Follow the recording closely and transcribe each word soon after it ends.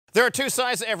There are two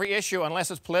sides to every issue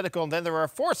unless it's political, and then there are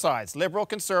four sides: Liberal,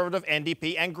 Conservative,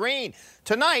 NDP, and Green.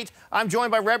 Tonight, I'm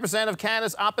joined by Representative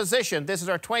Canada's Opposition. This is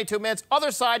our 22 minutes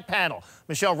Other Side panel.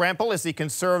 Michelle Rempel is the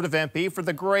Conservative MP for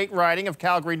the great riding of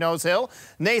Calgary-Nose Hill.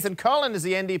 Nathan Cullen is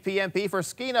the NDP MP for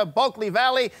Skeena-Bulkley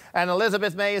Valley. And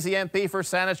Elizabeth May is the MP for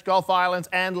Saanich Gulf Islands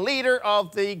and leader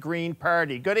of the Green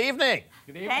Party. Good evening.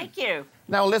 Good evening. Thank you.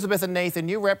 Now, Elizabeth and Nathan,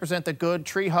 you represent the good,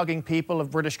 tree-hugging people of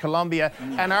British Columbia,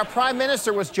 and our Prime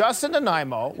Minister was just in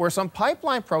Nanaimo, where some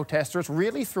pipeline protesters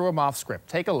really threw him off script.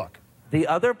 Take a look. The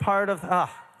other part of...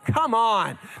 come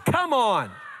on! Come on!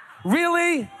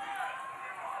 Really?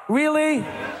 Really?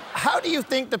 How do you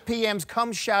think the PM's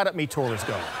Come Shout at Me tour is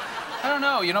going? I don't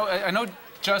know. You know, I know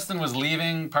Justin was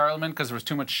leaving Parliament because there was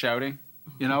too much shouting.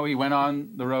 You know, he went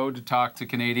on the road to talk to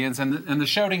Canadians, and the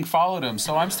shouting followed him.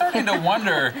 So I'm starting to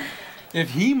wonder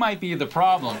if he might be the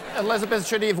problem. Elizabeth,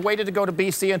 should he have waited to go to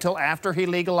BC until after he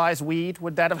legalized weed?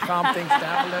 Would that have calmed things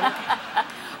down a little?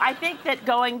 I think that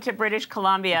going to British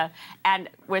Columbia and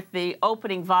with the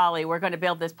opening volley, we're going to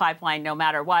build this pipeline no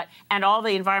matter what, and all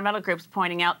the environmental groups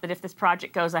pointing out that if this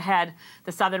project goes ahead,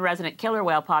 the southern resident killer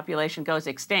whale population goes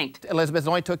extinct. Elizabeth, it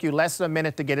only took you less than a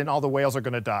minute to get in. All the whales are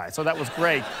going to die, so that was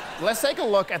great. Let's take a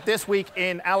look at this week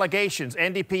in allegations.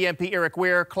 NDP MP Eric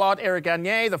Weir, Claude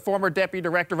Eric-Gagné, the former Deputy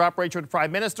Director of Operations of the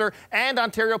Prime Minister, and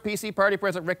Ontario PC Party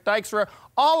President Rick Dykstra,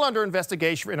 all under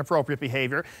investigation for inappropriate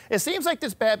behaviour. It seems like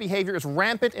this bad behaviour is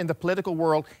rampant in the political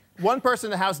world. One person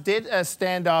in the House did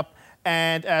stand up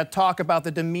and talk about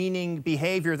the demeaning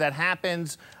behavior that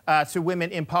happens to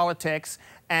women in politics,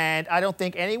 and I don't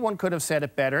think anyone could have said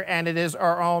it better, and it is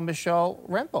our own Michelle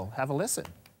Rempel. Have a listen.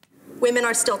 Women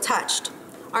are still touched.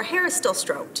 Our hair is still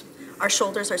stroked. Our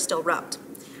shoulders are still rubbed.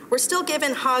 We're still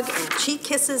given hug and cheek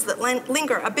kisses that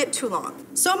linger a bit too long.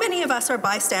 So many of us are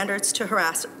bystanders to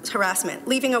harassment,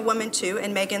 leaving a woman to,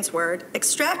 in Megan's word,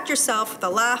 extract yourself with a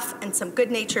laugh and some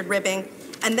good-natured ribbing,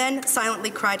 and then silently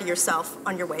cry to yourself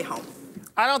on your way home.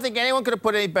 I don't think anyone could have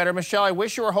put it any better. Michelle, I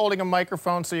wish you were holding a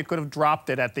microphone so you could have dropped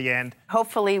it at the end.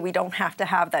 Hopefully we don't have to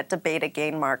have that debate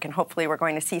again, Mark, and hopefully we're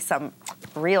going to see some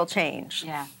real change.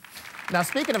 Yeah. Now,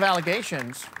 speaking of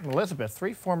allegations, Elizabeth,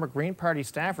 3 former Green Party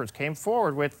staffers came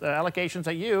forward with allegations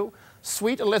that you,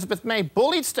 sweet Elizabeth May,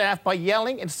 bullied staff by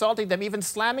yelling, insulting them, even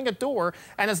slamming a door.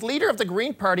 And as leader of the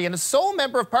Green Party and as sole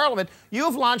member of Parliament, you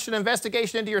have launched an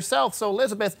investigation into yourself. So,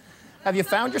 Elizabeth, have you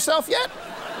found yourself yet?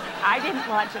 I didn't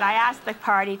launch it. I asked the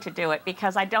party to do it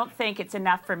because I don't think it's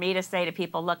enough for me to say to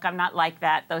people, look, I'm not like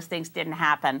that. Those things didn't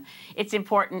happen. It's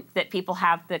important that people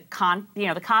have the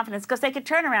confidence, because they could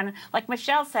turn around, like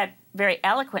Michelle said very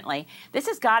eloquently, this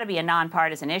has got to be a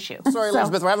nonpartisan issue. Sorry,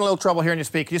 Elizabeth, we're having a little trouble hearing you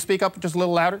speak. Can you speak up just a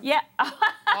little louder? Yeah.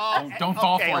 Don't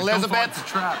fall for it. Elizabeth, don't fall, it's a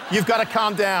trap. You've got to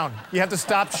calm down. You have to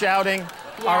stop shouting.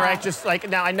 Yeah. All right, just like,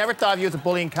 now, I never thought of you as a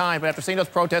bullying kind, but after seeing those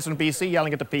protests in BC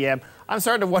yelling at the PM, I'm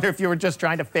starting to wonder if you were just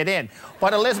trying to fit in.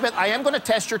 But Elizabeth, I am going to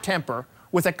test your temper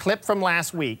with a clip from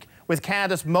last week with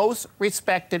Canada's most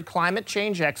respected climate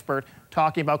change expert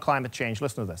talking about climate change.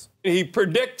 Listen to this. He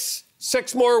predicts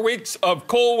 6 more weeks of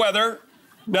cold weather.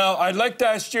 Now, I'd like to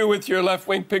ask you, with your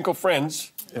left-wing pinko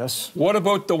friends, yes, what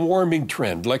about the warming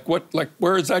trend?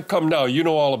 Where does that come now? You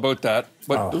know all about that.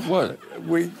 But what?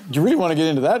 Do you really want to get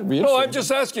into that? No, I'm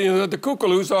just asking you. The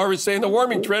Cuckaloos are always saying the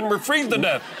warming trend, we're freezing to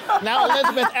death. Now,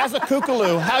 Elizabeth, as a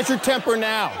Cuckaloo, how's your temper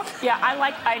now? Yeah, I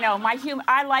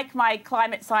like my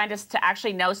climate scientists to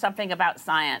actually know something about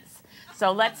science.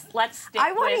 So let's stick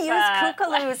I want to use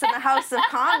Cuckaloos in the House of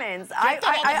Commons.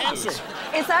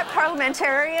 Is that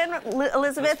parliamentarian,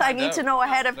 Elizabeth? I need to know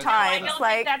ahead of time. No,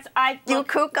 I don't think that's... You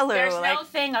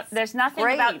Cuckaloo. There's nothing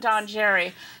great. about Don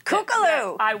Jerry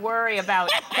Cuckaloo. that I worry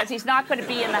about, because he's not going to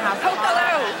be in the House of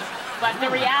Cuckaloo. Commons. But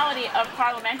the reality of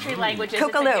parliamentary language is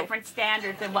it's a different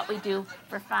standard than what we do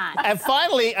for fun. And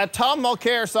finally, Tom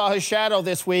Mulcair saw his shadow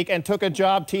this week and took a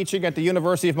job teaching at the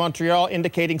University of Montreal,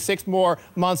 indicating 6 more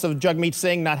months of Jagmeet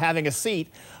Singh not having a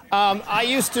seat. I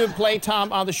used to play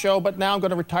Tom on the show, but now I'm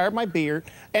going to retire my beard.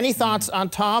 Any thoughts on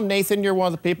Tom? Nathan, you're one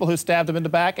of the people who stabbed him in the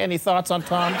back. Any thoughts on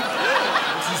Tom?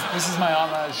 This is my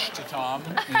homage to Tom,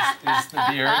 is the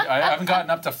beard. I haven't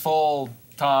gotten up to full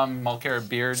Tom Mulcair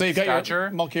beard so you got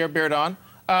stature. Your Mulcair beard on.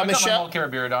 Michelle,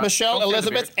 Mulcair beard on. Michelle,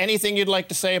 Elizabeth, anything you'd like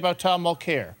to say about Tom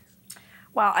Mulcair?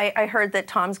 Well, I heard that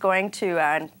Tom's going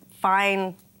to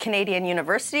fine Canadian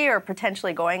University, or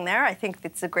potentially going there. I think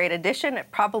it's a great addition. It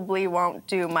probably won't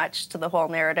do much to the whole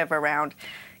narrative around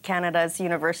Canada's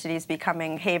universities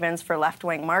becoming havens for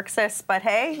left-wing Marxists. But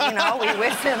hey, you know, we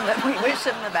wish him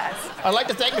the best. I'd like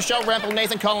to thank Michelle Rempel,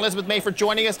 Nathan Cullen, Elizabeth May for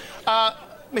joining us.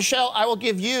 Michelle, I will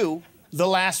give you the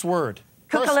last word.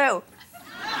 Cuckaloo.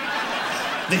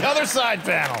 The Other Side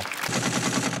panel.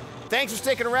 Thanks for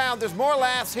sticking around. There's more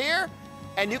laughs here,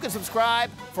 and you can subscribe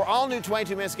for all new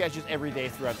 22-minute sketches every day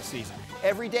throughout the season.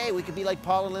 Every day we could be like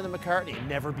Paul and Linda McCartney and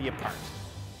never be apart.